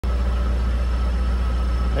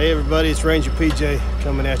Hey everybody, it's Ranger PJ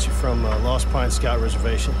coming at you from Lost Pine Scout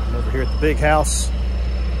Reservation. I'm over here at the big house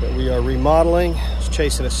that we are remodeling. I was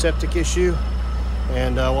chasing a septic issue,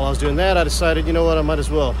 and while I was doing that, I decided, you know what, I might as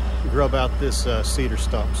well grub out this cedar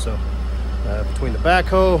stump. So between the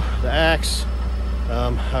backhoe, the axe,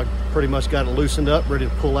 I pretty much got it loosened up, ready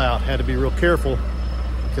to pull out. Had to be real careful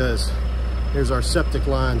because here's our septic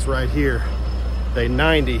lines right here. They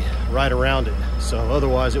 90 right around it, so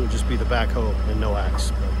otherwise it would just be the backhoe and no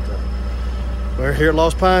axe. But we're here at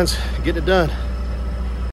Lost Pines getting it done.